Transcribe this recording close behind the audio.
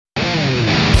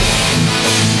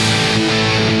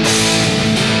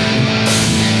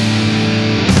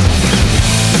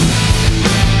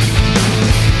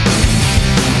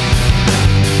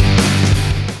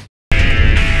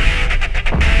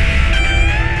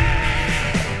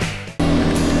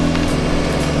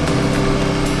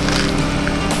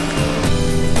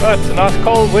Right, it's a nice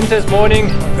cold winter's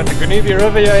morning. I've got the Gnubi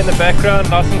River here in the background,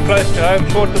 nice and close to home.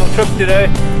 Short little trip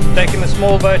today, taking the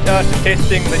small boat out and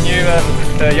testing the new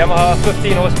Yamaha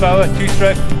 15 horsepower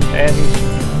 2-stroke, and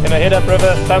gonna head up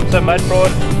river, pump some mud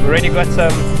prawn. We've already got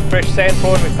some fresh sand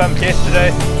prawn we pumped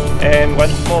yesterday, and one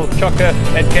small chocker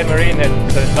at Can Marine,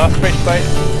 and so nice fresh bait.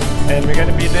 And we're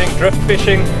going to be doing drift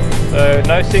fishing, so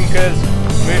no sinkers,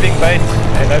 moving baits,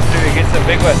 and hopefully we get some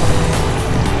big ones.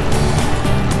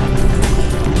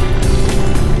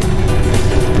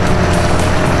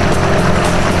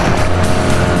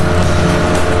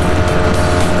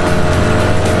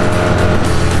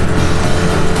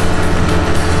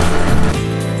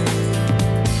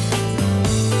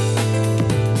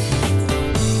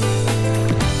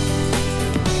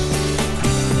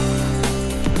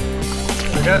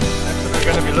 That's what we're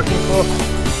going to be looking for.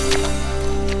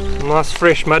 Some nice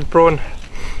fresh mud prawn.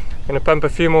 Going to pump a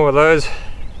few more of those,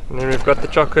 and then we've got the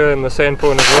chocker and the sand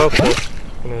prawn as well. So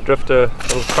I'm going to drift a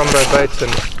little combo baits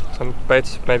and some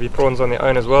baits, maybe prawns on their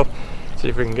own as well. See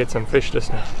if we can get some fish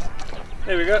just now.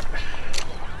 There we go.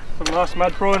 Some nice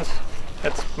mud prawns.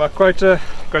 That's my quota.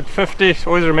 Got 50.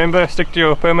 Always remember, stick to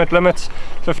your permit limits.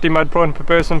 50 mud prawn per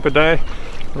person per day.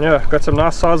 Yeah, got some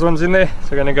nice size ones in there,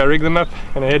 so we're going to go rig them up,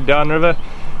 going to head down river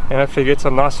and hopefully get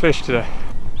some nice fish today.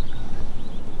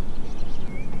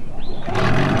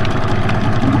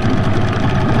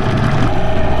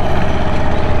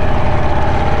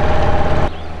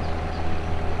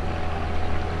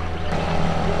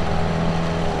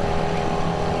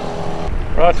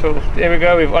 Right, well there we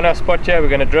go, we've on our spot here. We're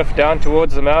going to drift down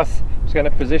towards the mouth. It's going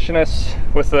to position us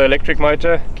with the electric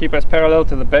motor, keep us parallel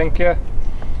to the bank here.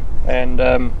 And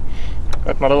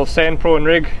got my little sand prawn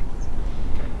rig,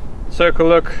 circle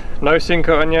look, no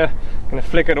sinker on here. Gonna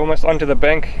flick it almost onto the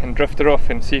bank and drift it off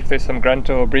and see if there's some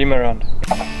grunter or bream around.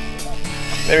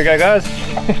 There we go, guys.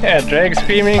 Drag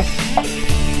screaming.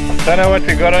 Don't know what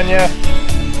we got on here.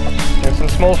 There's some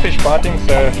small fish biting,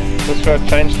 so this got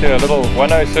changed to a little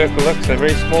 1-0 circle look, so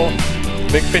very small.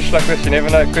 Big fish like this, you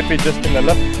never know, it could be just in the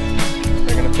lip. So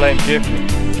we're gonna play him carefully.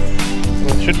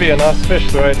 It should be a nice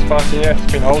fish the way it's fighting here.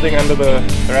 It's been holding around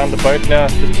the boat now,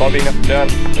 just bobbing up and down.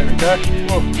 There we go.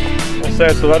 Whoa. So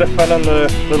it's a lot of fun on the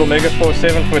little Megaforce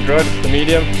 7-foot rod. It's the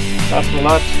medium, nice and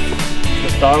light. The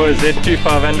Starwa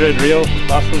Z2500 reel,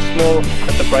 nice and small.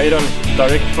 Got the braid on,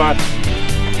 direct fight,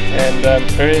 and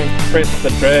very impressed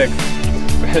with the drag.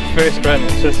 At first run,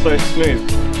 it's just so smooth.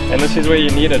 And this is where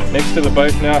you need it, next to the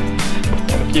boat now.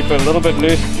 And keep it a little bit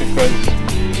loose because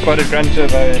spotted grunter,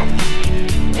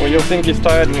 well, you'll think he's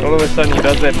tired and all of a sudden he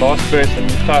does that last burst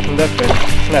and he's tightened up and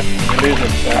snap, you lose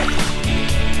it. So.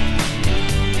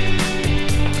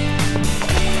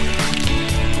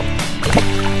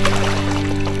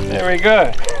 There we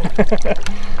go.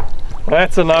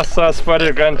 That's a nice size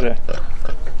spotted grunter.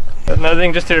 Another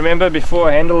thing just to remember before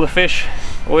I handle the fish,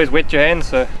 always wet your hands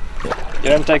so you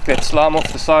don't take that slime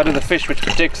off the side of the fish which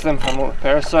protects them from all the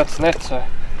parasites and that. So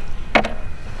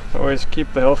always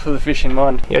keep the health of the fish in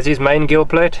mind. Here's his main gill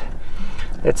plate.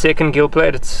 That second gill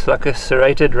plate, it's like a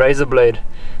serrated razor blade.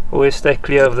 Always stay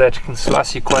clear of that, it can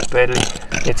slice you quite badly.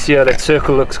 Let's see how that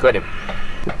circle look's got him.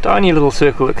 A tiny little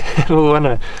circle look, little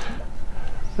one.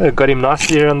 Got him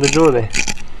nicely around the jaw there.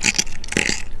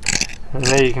 And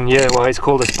there you can hear why he's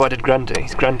called a spotted grunter.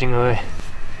 He's grunting away.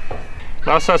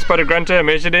 Nice size spotted grunter, I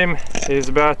measured him. He's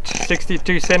about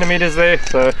 62 centimeters there,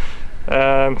 so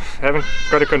haven't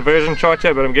got a conversion chart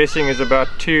yet, but I'm guessing is about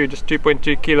just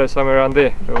 2.2 kilos, somewhere around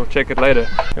there. We'll check it later.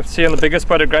 You'll see on the bigger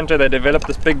spotted grunter they develop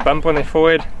this big bump on their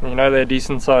forehead, and you know they're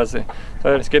decent size there.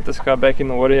 So let's get this guy back in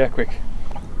the water here quick.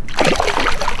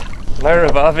 No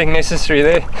reviving necessary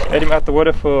there. Had him out the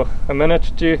water for a minute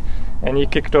or two and he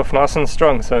kicked off nice and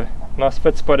strong, so nice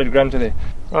fit spotted grunter there.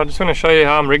 I just want to show you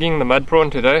how I'm rigging the mud prawn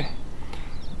today.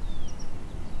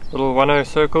 Little 1-0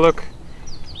 circle look,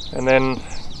 and then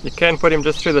you can put him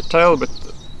just through the tail, but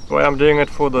the way I'm doing it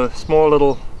for the small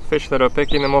little fish that are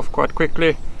picking them off quite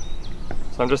quickly,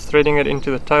 so I'm just threading it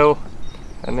into the tail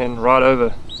and then right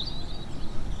over,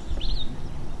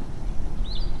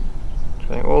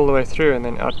 going all the way through and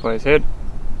then out by his head.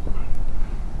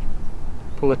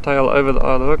 Pull the tail over the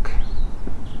eye of the hook,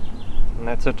 and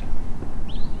that's it.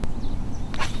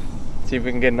 Let's see if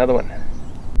we can get another one.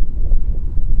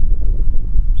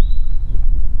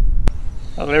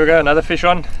 Oh, there we go, another fish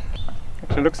on.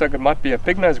 Actually looks like it might be a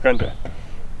pig-nose grunter.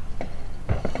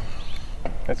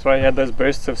 That's why he had those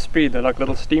bursts of speed. They're like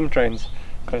little steam trains,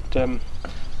 but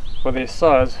for their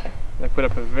size they put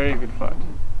up a very good fight.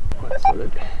 Quite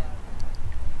solid.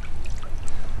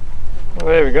 Well,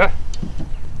 there we go.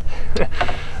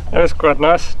 That was quite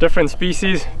nice. Different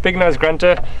species, pig-nose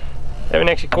grunter. Haven't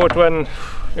actually caught one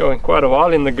in quite a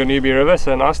while in the Gnubi River,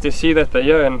 so nice to see that they're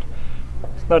here, and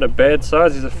it's not a bad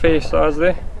size. There's a fair size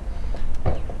there,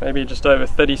 maybe just over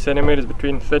 30 centimeters,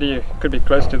 between 30, could be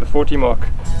close to the 40 mark.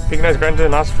 Big nose grunter,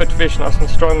 nice fit fish, nice and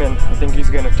strong, and I think he's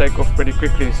going to take off pretty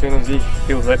quickly as soon as he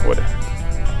feels that water.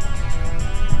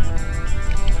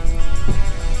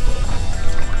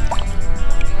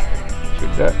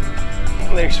 Should go.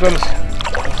 There he swims.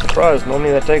 I'm surprised,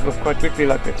 normally they take off quite quickly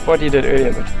like that spot he did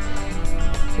earlier, but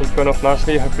he's gone off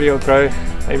nicely. Hopefully he'll grow,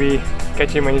 maybe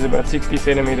catch him when he's about 60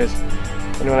 centimeters,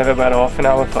 and we'll have about a half an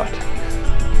hour fight.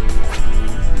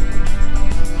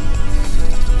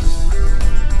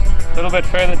 A little bit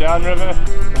further downriver,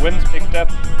 the wind's picked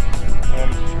up,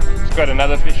 and it's got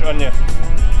another fish on here.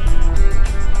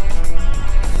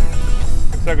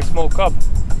 Looks like a small cob.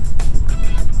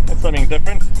 That's something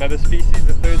different, another species,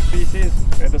 the third species.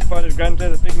 We have the spotted grunter,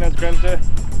 the big nose grunter,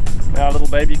 now a little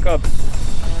baby cob.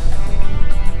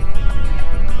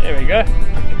 There we go.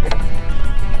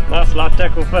 Nice light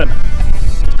tackle fin.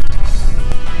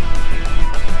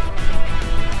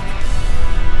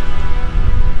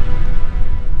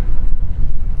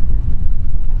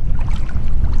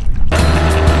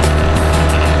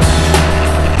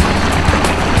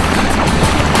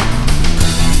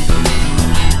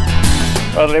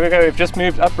 Well, there we go, we've just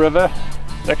moved upriver.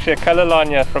 There's actually a colour line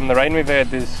here from the rain we've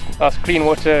had. There's nice clean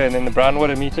water and then the brown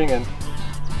water meeting, and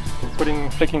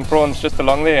we're flicking prawns just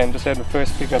along there and just had the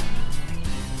first pickup.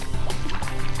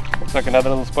 Looks like another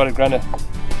little spotted grunter.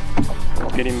 I'll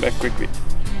get him back quickly.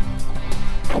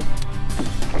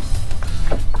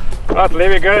 Right, there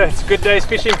we go, it's a good day's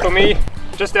fishing for me.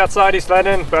 Just outside East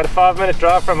London, about a 5-minute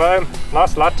drive from home.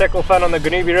 Nice light tackle fun on the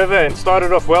Gnubi River, and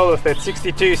started off well with that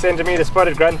 62 centimeter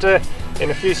spotted grunter and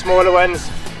a few smaller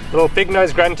ones, little pig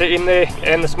nose grunter in there,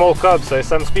 and the small cob, so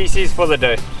some species for the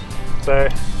day. So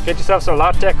get yourself some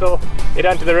light tackle, head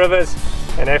down to the rivers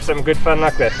and have some good fun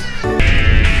like that.